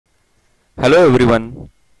Hello everyone.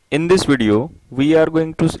 In this video, we are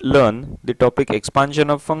going to learn the topic expansion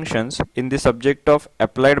of functions in the subject of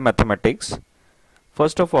applied mathematics.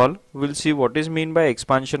 First of all, we'll see what is meant by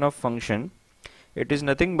expansion of function. It is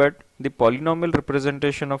nothing but the polynomial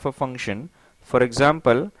representation of a function. For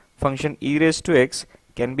example, function e raised to x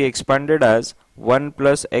can be expanded as 1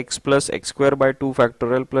 plus x square by 2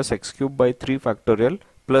 factorial plus x cube by 3 factorial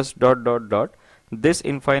plus dot dot dot. This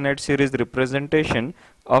infinite series representation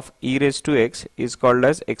of e raised to x is called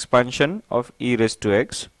as expansion of e raised to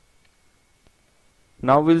x.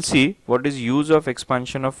 Now we'll see what is use of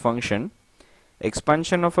expansion of function.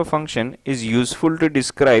 Expansion of a function is useful to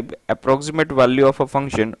describe approximate value of a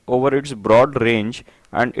function over its broad range,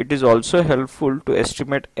 and it is also helpful to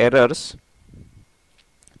estimate errors.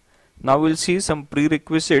 Now we'll see some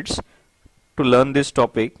prerequisites to learn this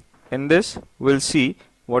topic. In this, we'll see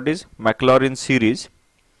what is Maclaurin series.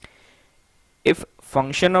 If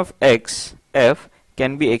function of x f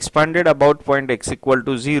can be expanded about point x equal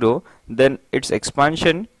to 0, then its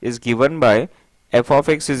expansion is given by f of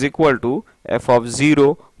x is equal to f of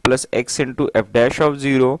 0 plus x into f dash of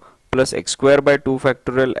 0 plus x square by 2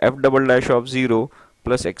 factorial f double dash of 0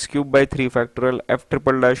 plus x cube by 3 factorial f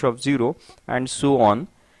triple dash of 0 and so on.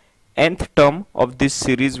 Nth term of this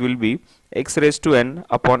series will be x raised to n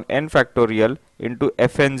upon n factorial into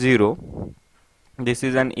fn0. This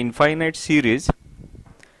is an infinite series.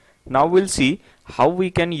 Now we'll see how we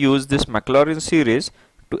can use this Maclaurin series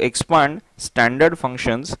to expand standard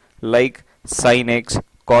functions like sin x,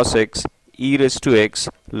 cos x, e raised to x,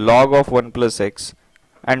 log of 1 plus x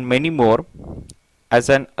and many more as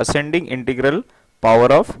an ascending integral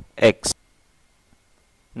power of x.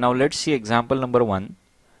 Now let's see example number 1.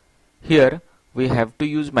 Here we have to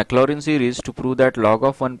use Maclaurin series to prove that log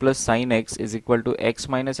of 1 plus sin x is equal to x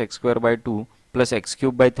minus x square by 2 plus x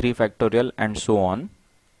cube by 3 factorial and so on.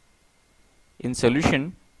 In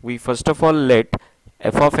solution, we first of all let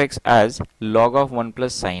f of x as log of 1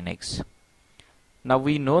 plus sin x. Now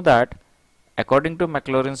we know that according to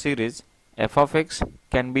Maclaurin series, f of x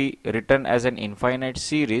can be written as an infinite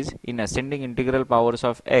series in ascending integral powers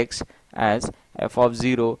of x as f of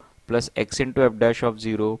 0 plus x into f dash of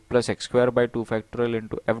 0 plus x square by 2 factorial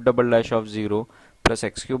into f double dash of 0 plus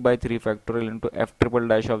x cube by 3 factorial into f triple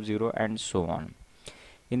dash of 0 and so on.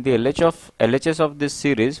 In the LHS of this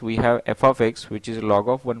series, we have f of x which is log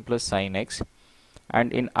of 1 plus sin x,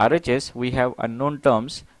 and in RHS we have unknown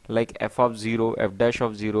terms like f of 0, f dash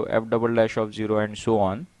of 0, f double dash of 0 and so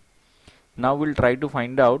on. Now we'll try to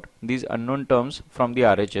find out these unknown terms from the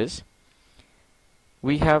RHS.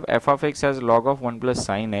 We have f of x as log of 1 plus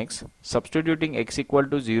sin x. Substituting x equal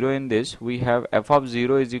to 0 in this, we have f of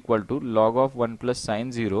 0 is equal to log of 1 plus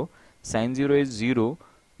sin 0. Sin 0 is 0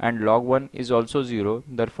 and log 1 is also 0,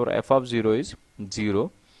 therefore f of 0 is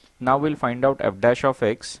 0. Now we'll find out f dash of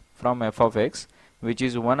x from f of x, which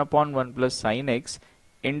is 1 upon 1 plus sin x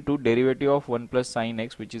into derivative of 1 plus sin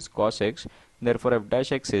x, which is cos x. Therefore f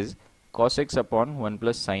dash x is cos x upon 1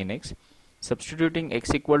 plus sin x. Substituting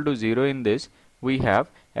x equal to 0 in this, we have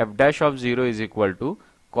f dash of 0 is equal to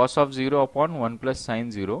cos of 0 upon 1 plus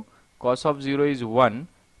sin 0. Cos of 0 is 1,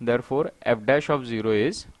 therefore f dash of 0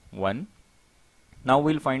 is 1. Now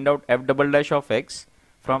we'll find out f double dash of x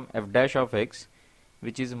from f dash of x,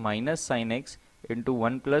 which is minus sin x into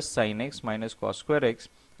 1 plus sin x minus cos square x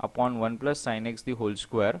upon 1 plus sin x the whole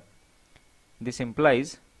square. This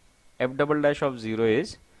implies f double dash of 0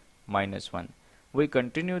 is minus 1. We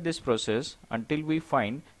continue this process until we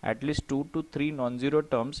find at least 2 to 3 non-zero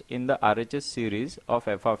terms in the RHS series of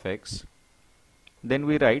f of x. Then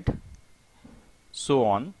we write so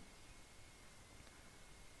on.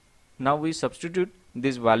 Now we substitute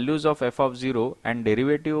these values of f of 0 and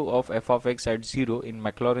derivative of f of x at 0 in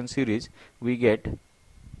Maclaurin series. We get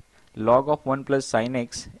log of 1 plus sin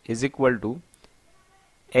x is equal to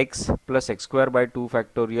x plus x square by 2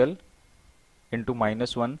 factorial into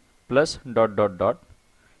minus 1 plus dot dot dot.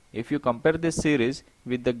 If you compare this series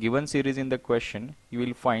with the given series in the question, you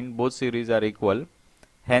will find both series are equal.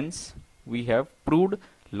 Hence, we have proved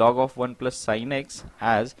log of 1 plus sin x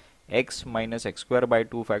as x minus x square by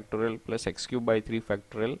 2 factorial plus x cube by 3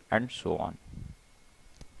 factorial and so on.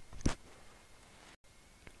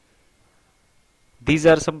 These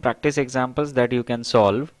are some practice examples that you can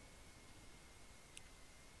solve.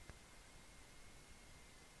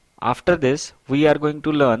 After this, we are going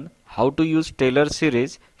to learn how to use Taylor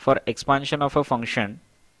series for expansion of a function.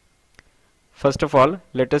 First of all,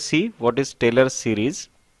 let us see what is Taylor series.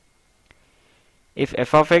 If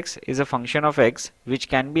f of x is a function of x which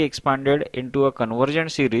can be expanded into a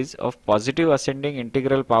convergent series of positive ascending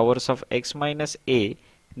integral powers of x minus a,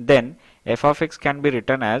 then f of x can be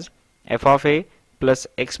written as f of a plus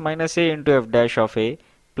x minus a into f dash of a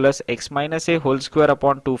plus x minus a whole square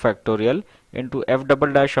upon 2 factorial into f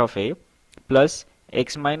double dash of a plus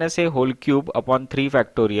x minus a whole cube upon 3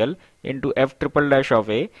 factorial into f triple dash of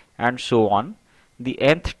a, and so on. The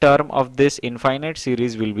nth term of this infinite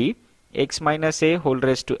series will be x minus a whole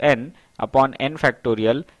raised to n upon n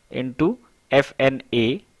factorial into fn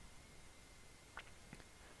a.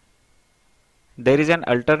 There is an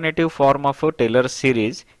alternative form of a Taylor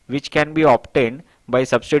series which can be obtained by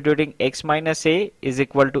substituting x minus a is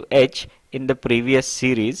equal to h in the previous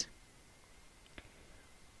series,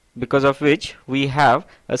 because of which we have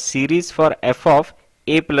a series for f of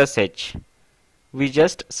a plus h. We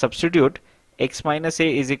just substitute x minus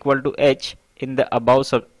a is equal to h in the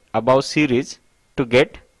above series to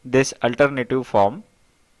get this alternative form.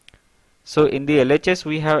 So in the LHS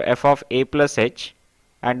we have f of a plus h,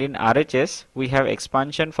 and in RHS we have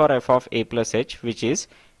expansion for f of a plus h, which is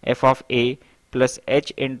f of a plus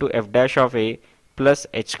h into f dash of a plus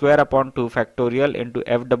h square upon 2 factorial into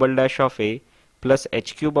f double dash of a plus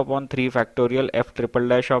h cube upon 3 factorial f triple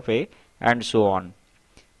dash of a, and so on.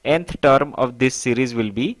 Nth term of this series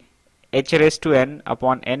will be h raised to n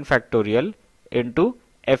upon n factorial into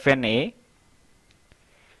fna.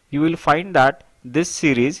 You will find that this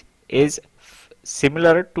series is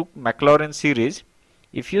similar to Maclaurin series.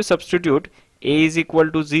 If you substitute a is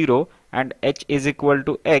equal to 0 and h is equal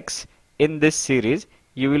to x in this series,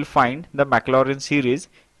 you will find the Maclaurin series,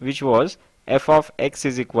 which was f of x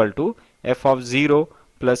is equal to f of 0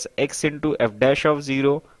 plus x into f dash of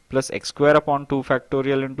 0 plus x square upon 2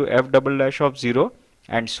 factorial into f double dash of 0,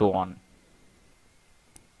 and so on.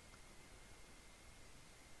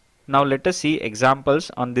 Now let us see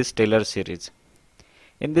examples on this Taylor series.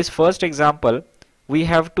 In this first example, we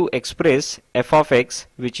have to express f of x,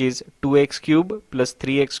 which is 2x cube plus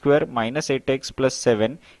 3x square minus 8x plus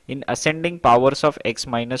 7 in ascending powers of x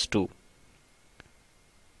minus 2.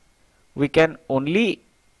 We can only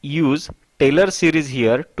use Taylor series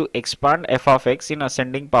here to expand f of x in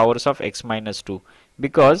ascending powers of x minus 2,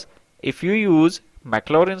 because if you use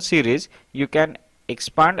Maclaurin series, you can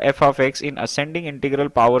expand f of x in ascending integral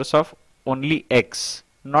powers of only x,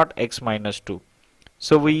 not x minus 2.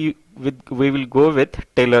 So we will go with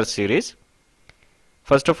Taylor series.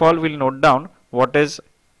 First of all, we'll note down what is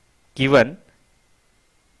given.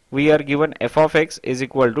 We are given f of x is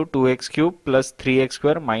equal to 2x cube plus 3x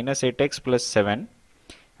square minus 8x plus 7,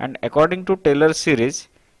 and according to Taylor series,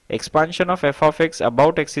 expansion of f of x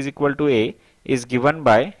about x is equal to a is given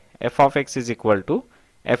by f of x is equal to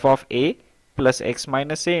f of a plus x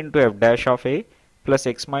minus a into f dash of a plus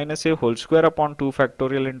x minus a whole square upon 2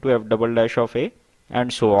 factorial into f double dash of a,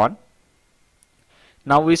 and so on.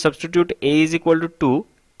 Now we substitute a is equal to 2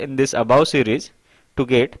 in this above series to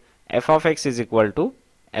get f of x is equal to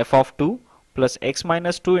f of 2 plus x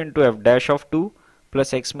minus 2 into f dash of 2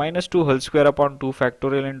 plus x minus 2 whole square upon 2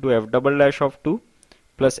 factorial into f double dash of 2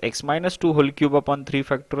 plus x minus 2 whole cube upon 3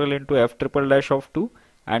 factorial into f triple dash of 2,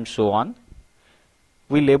 and so on.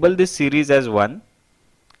 We label this series as 1.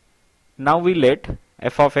 Now we let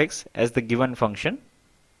f of x as the given function.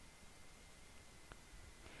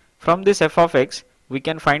 From this f of x, we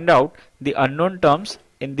can find out the unknown terms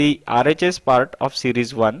in the RHS part of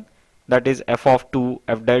series 1, that is f of 2,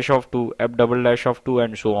 f dash of 2, f double dash of 2,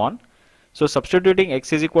 and so on. So substituting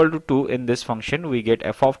x is equal to 2 in this function, we get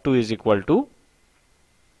f of 2 is equal to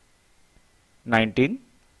 19.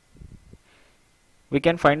 We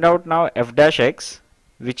can find out now f dash x,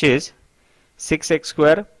 which is 6x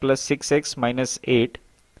square plus 6x minus 8.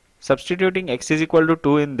 Substituting x is equal to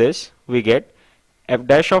 2 in this, we get f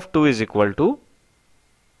dash of 2 is equal to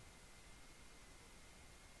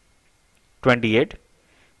 28.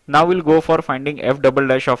 Now we'll go for finding f double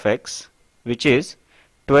dash of x, which is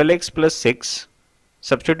 12x plus 6.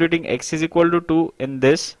 Substituting x is equal to 2 in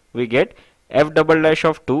this, we get f double dash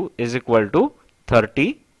of 2 is equal to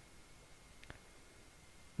 30.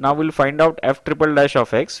 Now we'll find out f triple dash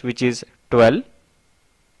of x, which is 12.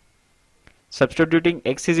 Substituting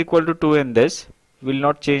x is equal to 2 in this, will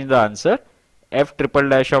not change the answer. F triple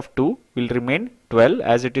dash of 2 will remain 12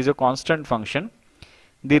 as it is a constant function.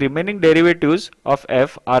 The remaining derivatives of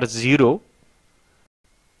f are 0.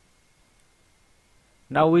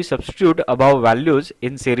 Now we substitute above values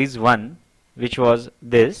in series 1, which was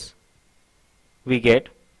this. We get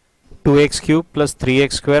 2x cube plus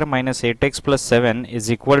 3x square minus 8x plus 7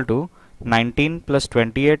 is equal to 19 plus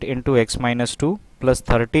 28 into x minus 2 plus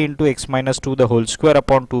 30 into x minus 2 the whole square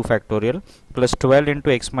upon 2 factorial plus 12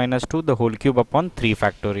 into x minus 2 the whole cube upon 3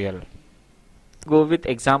 factorial. Go with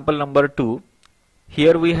example number 2.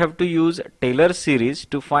 Here we have to use Taylor series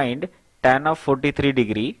to find tan of 43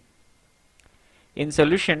 degree. In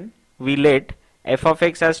solution, we let f of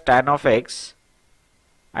x as tan of x,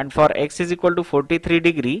 and for x is equal to 43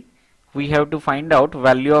 degree, we have to find out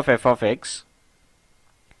value of f of x.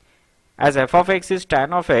 As f of x is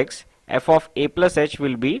tan of x, f of a plus h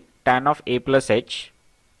will be tan of a plus h.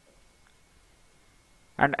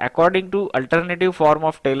 And according to alternative form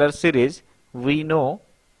of Taylor series, we know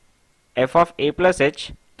f of a plus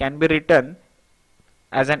h can be written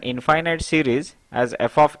as an infinite series as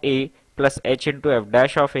f of a plus h into f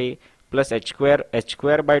dash of a plus h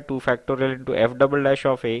square by 2 factorial into f double dash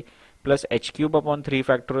of a plus h cube upon 3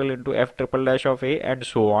 factorial into f triple dash of a, and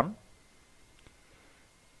so on.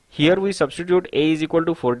 Here we substitute a is equal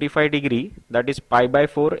to 45 degree, that is pi by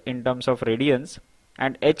 4 in terms of radians,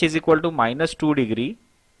 and h is equal to minus 2 degree,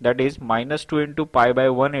 that is minus 2 into pi by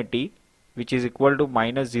 180, which is equal to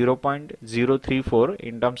minus 0.034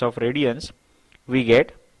 in terms of radians. We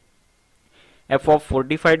get f of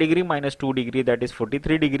 45 degree minus 2 degree, that is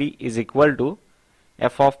 43 degree, is equal to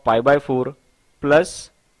f of pi by 4 plus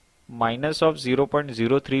minus of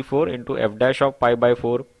 0.034 into f dash of pi by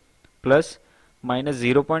 4 plus minus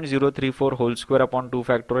 0.034 whole square upon 2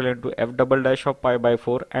 factorial into f double dash of pi by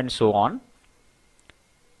 4, and so on.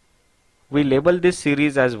 We label this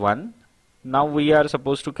series as 1. Now we are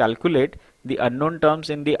supposed to calculate the unknown terms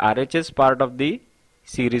in the RHS part of the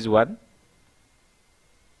series 1.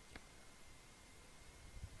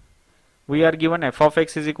 We are given f of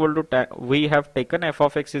x is equal to tan, we have taken f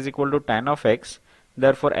of x is equal to tan of x,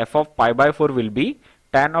 therefore f of pi by 4 will be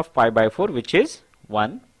tan of pi by 4, which is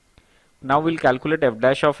 1. Now we'll calculate f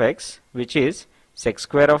dash of x, which is sec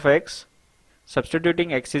square of x.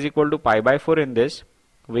 Substituting x is equal to pi by 4 in this,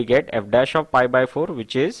 we get f dash of pi by 4,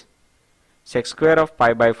 which is sec square of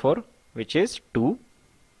pi by 4, which is 2.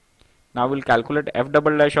 Now we'll calculate f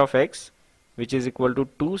double dash of x, which is equal to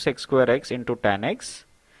 2 sec square x into tan x.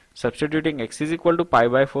 Substituting x is equal to pi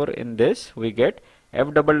by 4 in this, we get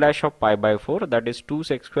f double dash of pi by 4, that is 2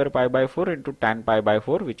 sec square pi by 4 into tan pi by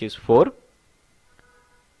 4, which is 4.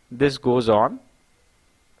 This goes on.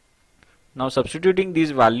 Now substituting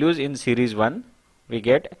these values in series 1, we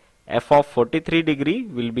get f of 43 degree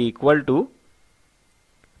will be equal to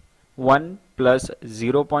 1 plus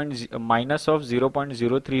minus of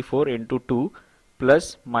 0.034 into 2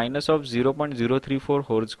 plus minus of 0.034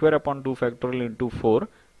 whole square upon 2 factorial into 4,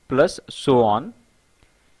 plus so on.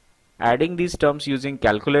 Adding these terms using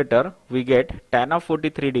calculator, we get tan of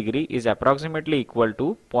 43 degree is approximately equal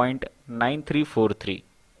to 0.9343.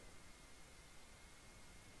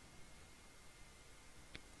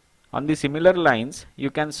 On the similar lines, you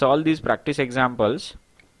can solve these practice examples.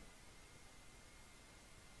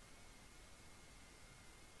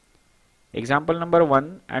 Example number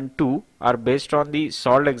 1 and 2 are based on the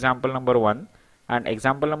solved example number 1, and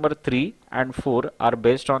example number 3 and 4 are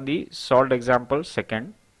based on the solved example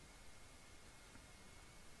second.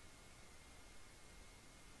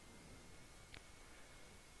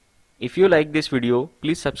 If you like this video,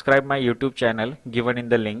 please subscribe my YouTube channel given in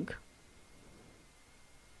the link.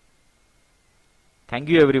 Thank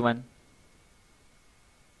you everyone.